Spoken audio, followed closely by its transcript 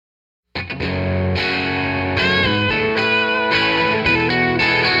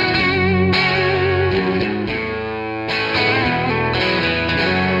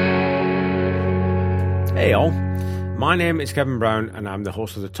My name is Kevin Brown, and I'm the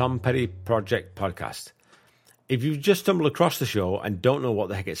host of the Tom Petty Project podcast. If you've just stumbled across the show and don't know what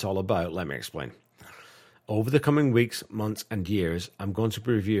the heck it's all about, let me explain. Over the coming weeks, months, and years, I'm going to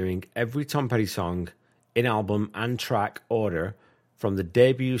be reviewing every Tom Petty song in album and track order from the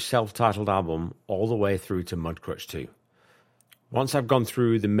debut self-titled album all the way through to Mudcrutch 2. Once I've gone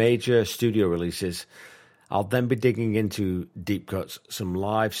through the major studio releases, I'll then be digging into deep cuts, some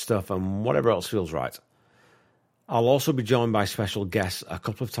live stuff, and whatever else feels right. I'll also be joined by special guests a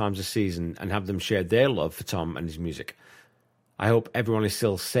couple of times a season and have them share their love for Tom and his music. I hope everyone is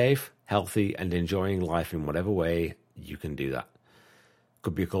still safe, healthy, and enjoying life in whatever way you can do that.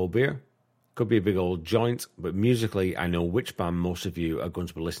 Could be a cold beer, could be a big old joint, but musically I know which band most of you are going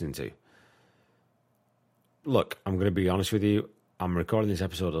to be listening to. Look, I'm going to be honest with you, I'm recording this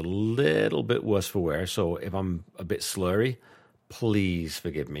episode a little bit worse for wear, so if I'm a bit slurry, please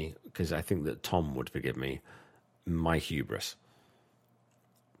forgive me, because I think that Tom would forgive me. My hubris.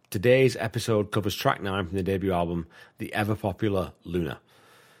 Today's episode covers track 9 from the debut album, the ever-popular Luna.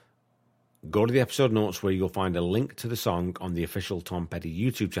 Go to the episode notes where you'll find a link to the song on the official Tom Petty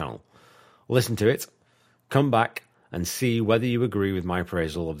YouTube channel. Listen to it, come back and see whether you agree with my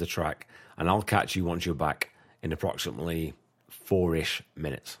appraisal of the track, and I'll catch you once you're back in approximately 4-ish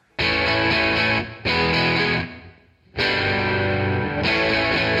minutes.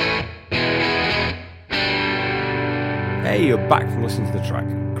 Hey, you're back from listening to the track.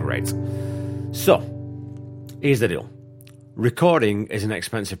 Great. So, here's the deal. Recording is an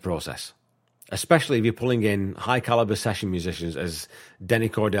expensive process, especially if you're pulling in high-caliber session musicians, as Denny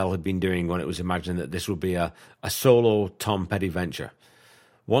Cordell had been doing when it was imagined that this would be a solo Tom Petty venture.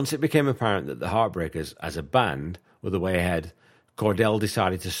 Once it became apparent that the Heartbreakers, as a band, were the way ahead, Cordell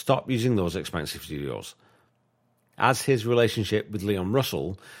decided to stop using those expensive studios. As his relationship with Leon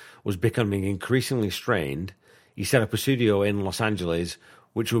Russell was becoming increasingly strained, he set up a studio in Los Angeles,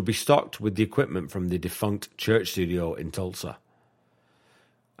 which would be stocked with the equipment from the defunct Church studio in Tulsa.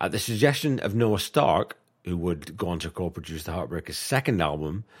 At the suggestion of Noah Stark, who would go on to co-produce the Heartbreakers' second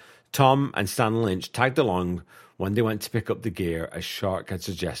album, Tom and Stan Lynch tagged along when they went to pick up the gear, as Shark had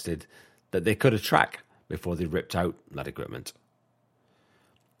suggested that they could a track before they ripped out that equipment.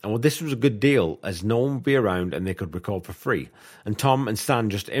 And well, this was a good deal, as no one would be around and they could record for free. And Tom and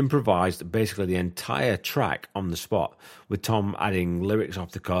Stan just improvised basically the entire track on the spot, with Tom adding lyrics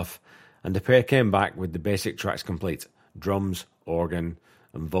off the cuff, and the pair came back with the basic tracks complete: drums, organ,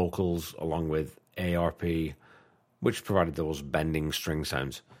 and vocals, along with ARP, which provided those bending string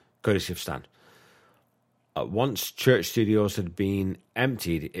sounds, courtesy of Stan. Once Church Studios had been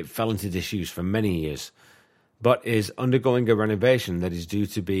emptied, it fell into disuse for many years, but is undergoing a renovation that is due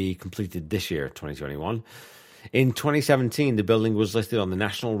to be completed this year, 2021. In 2017, the building was listed on the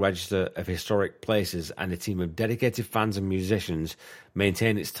National Register of Historic Places, and a team of dedicated fans and musicians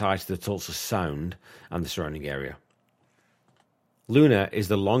maintain its ties to the Tulsa sound and the surrounding area. Luna is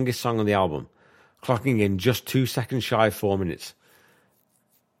the longest song on the album, clocking in just 2 seconds shy of 4 minutes.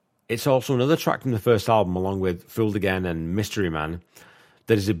 It's also another track from the first album, along with Fooled Again and Mystery Man,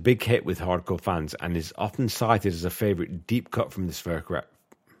 that is a big hit with hardcore fans and is often cited as a favourite deep cut from this first record.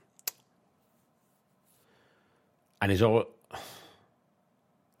 And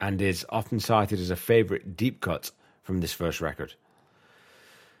is often cited as a favourite deep cut from this first record.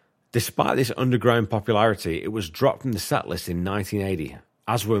 Despite this underground popularity, it was dropped from the setlist in 1980,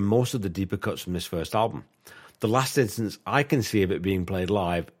 as were most of the deeper cuts from this first album. The last instance I can see of it being played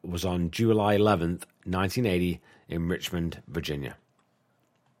live was on July 11th, 1980 in Richmond, Virginia.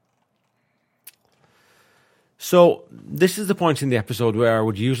 So, this is the point in the episode where I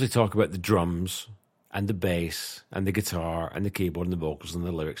would usually talk about the drums and the bass and the guitar and the keyboard and the vocals and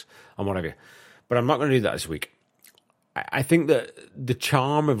the lyrics and whatever. But I'm not going to do that this week. I think that the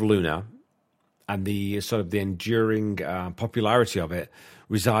charm of Luna and the sort of the enduring popularity of it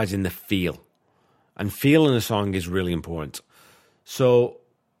resides in the feel. And feel in a song is really important. So,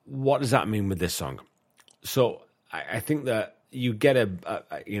 what does that mean with this song? So, I think that you get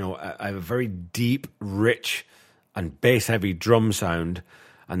a very deep, rich, and bass-heavy drum sound,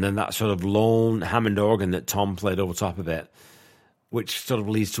 and then that sort of lone Hammond organ that Tom played over top of it, which sort of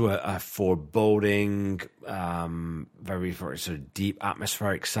leads to a foreboding, very sort of deep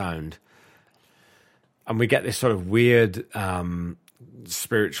atmospheric sound. And we get this sort of weird,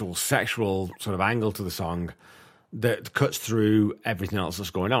 spiritual, sexual sort of angle to the song that cuts through everything else that's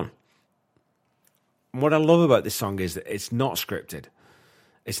going on. And what I love about this song is that it's not scripted.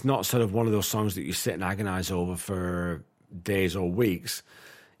 It's not sort of one of those songs that you sit and agonize over for days or weeks.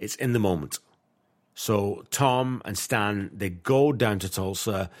 It's in the moment. So Tom and Stan, they go down to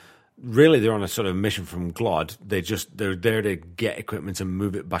Tulsa. really they're on a sort of mission from Glod. They're there to get equipment and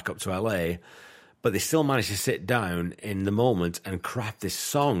move it back up to LA, but they still manage to sit down in the moment and craft this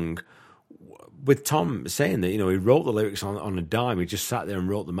song with Tom saying that, he wrote the lyrics on a dime. He just sat there and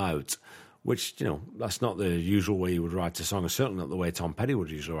wrote them out, which, that's not the usual way you would write a song, or certainly not the way Tom Petty would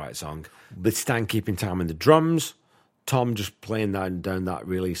usually write a song. With Stan keeping time in the drums, Tom just playing down that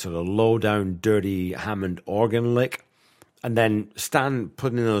really sort of low-down, dirty Hammond organ lick, and then Stan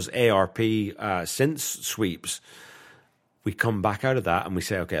putting in those ARP synth sweeps. We come back out of that and we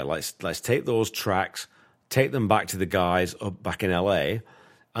say, okay, let's take those tracks, take them back to the guys up back in LA,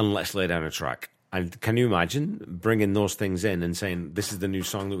 and let's lay down a track. And can you imagine bringing those things in and saying, this is the new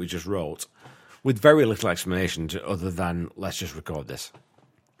song that we just wrote, with very little explanation other than, let's just record this.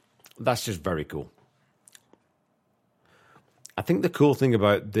 That's just very cool. I think the cool thing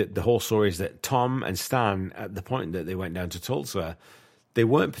about the whole story is that Tom and Stan, at the point that they went down to Tulsa, they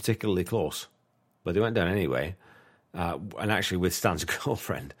weren't particularly close, but they went down anyway. And actually with Stan's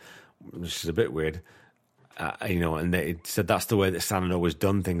girlfriend, which is a bit weird, and they said that's the way that Stan had always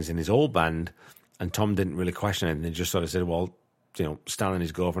done things in his old band, and Tom didn't really question it, and they just sort of said, well, Stan and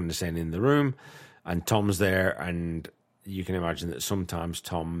his girlfriend are staying in the room, and Tom's there, and you can imagine that sometimes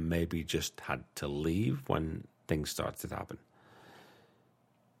Tom maybe just had to leave when things started to happen.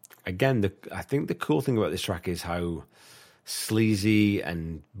 Again, I think the cool thing about this track is how sleazy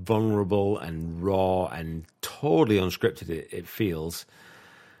and vulnerable and raw and totally unscripted it feels.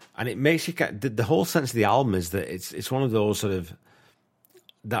 And it makes you the whole sense of the album is that it's one of those sort of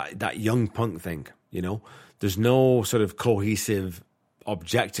that young punk thing, There's no sort of cohesive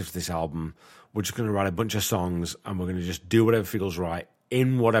objective to this album. We're just going to write a bunch of songs and we're going to just do whatever feels right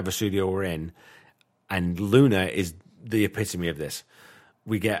in whatever studio we're in. And Luna is the epitome of this.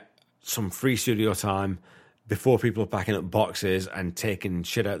 We get some free studio time before people are packing up boxes and taking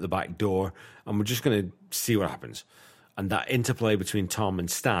shit out the back door, and we're just going to see what happens. And that interplay between Tom and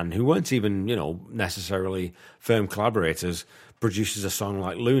Stan, who weren't even, necessarily firm collaborators, produces a song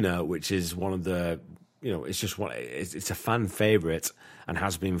like Luna, which is one of the, it's a fan favorite and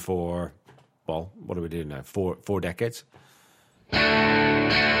has been for, well, what are we doing now? Four decades?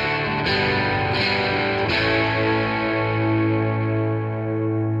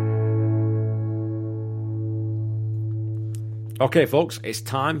 Okay, folks, it's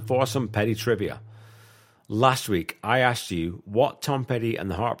time for some Petty trivia. Last week, I asked you what Tom Petty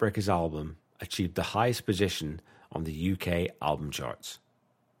and the Heartbreakers album achieved the highest position on the UK album charts.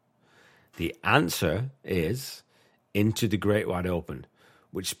 The answer is Into the Great Wide Open,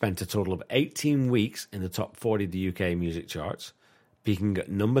 which spent a total of 18 weeks in the top 40 of the UK music charts, peaking at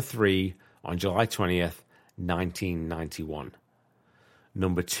number 3 on July 20th, 1991.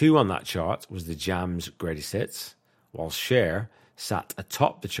 Number 2 on that chart was The Jam's Greatest Hits, while Cher sat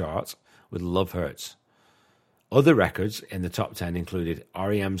atop the chart with Love Hurts. Other records in the top 10 included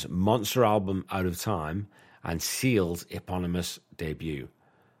R.E.M's monster album Out of Time and Seal's eponymous debut.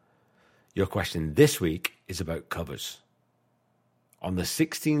 Your question this week is about covers. On the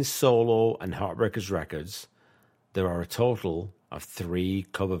 16 solo and Heartbreakers records, there are a total of 3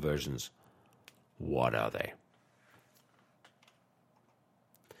 cover versions. What are they?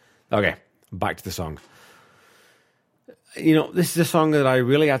 Okay, back to the song. This is a song that I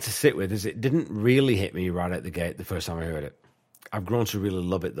really had to sit with, as it didn't really hit me right out the gate the first time I heard it. I've grown to really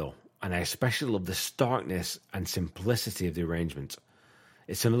love it, though, and I especially love the starkness and simplicity of the arrangement.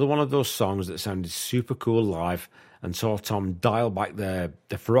 It's another one of those songs that sounded super cool live and saw Tom dial back the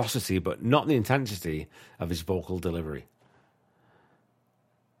ferocity, but not the intensity, of his vocal delivery.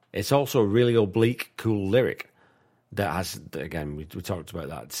 It's also a really oblique, cool lyric that has, again, we talked about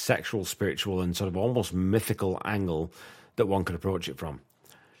that sexual, spiritual, and sort of almost mythical angle that one could approach it from.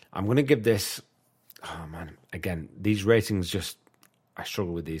 I'm going to give this, again, these ratings I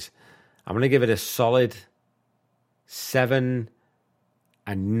struggle with these. I'm going to give it a solid 7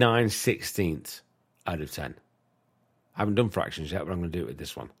 9/16 out of 10. I haven't done fractions yet, but I'm going to do it with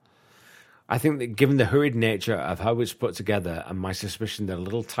this one. I think that given the hurried nature of how it's put together and my suspicion that a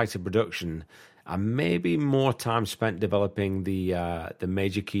little tighter production and maybe more time spent developing the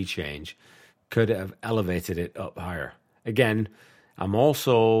major key change could have elevated it up higher. Again, I'm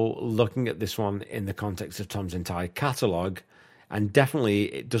also looking at this one in the context of Tom's entire catalogue, and definitely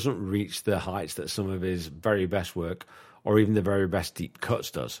it doesn't reach the heights that some of his very best work or even the very best deep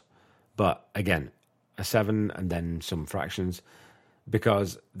cuts does. But again, a 7 and then some fractions,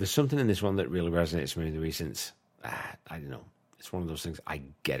 because there's something in this one that really resonates with me since, I don't know, it's one of those things, I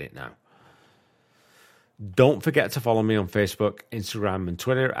get it now. Don't forget to follow me on Facebook, Instagram, and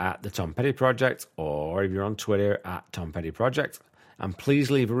Twitter at The Tom Petty Project, or if you're on Twitter, at Tom Petty Project. And please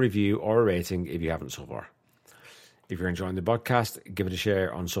leave a review or a rating if you haven't so far. If you're enjoying the podcast, give it a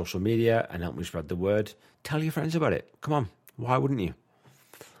share on social media and help me spread the word. Tell your friends about it. Come on, why wouldn't you?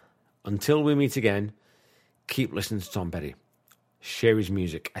 Until we meet again, keep listening to Tom Petty. Share his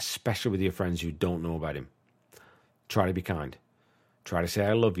music, especially with your friends who don't know about him. Try to be kind. Try to say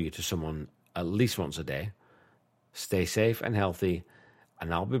I love you to someone at least once a day. Stay safe and healthy,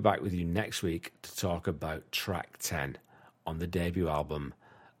 and I'll be back with you next week to talk about track 10 on the debut album,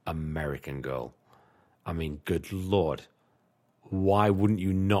 American Girl. I mean, good Lord, why wouldn't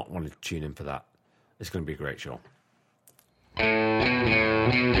you not want to tune in for that? It's going to be a great show.